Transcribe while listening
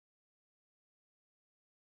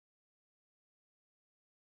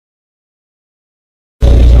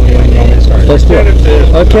Let's do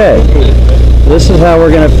it. Okay. This is how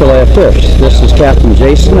we're going to fillet a fish. This is Captain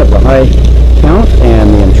Jason of the High Count and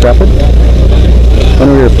the Intrepid.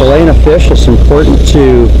 When we are filleting a fish, it's important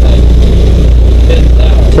to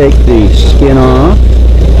take the skin off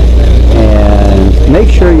and make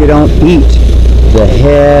sure you don't eat the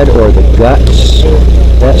head or the guts.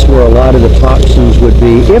 That's where a lot of the toxins would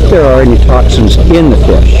be, if there are any toxins in the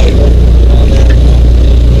fish.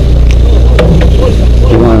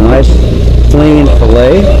 You want a nice clean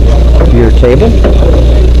fillet for your table.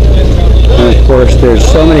 And of course, there's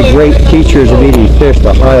so many great features of eating fish.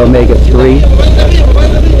 The high omega-3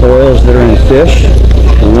 oils that are in fish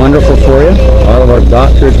are wonderful for you. All of our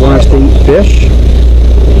doctors want us to eat fish.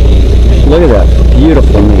 Look at that,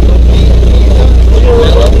 beautiful meat.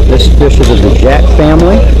 This fish is of the jack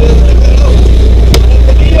family.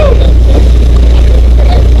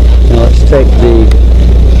 Now let's take the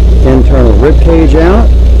internal rib cage out.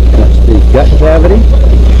 That's the gut cavity.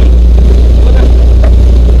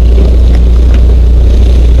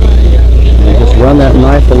 And just run that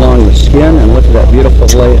knife along the skin and look at that beautiful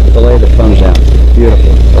fillet that comes out.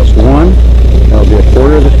 Beautiful. That's one. That'll be a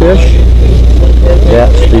quarter of the fish.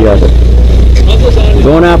 That's the other.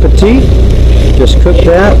 Bon appetit. Just cook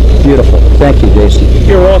that. Beautiful. Thank you, Jason.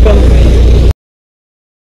 You're welcome.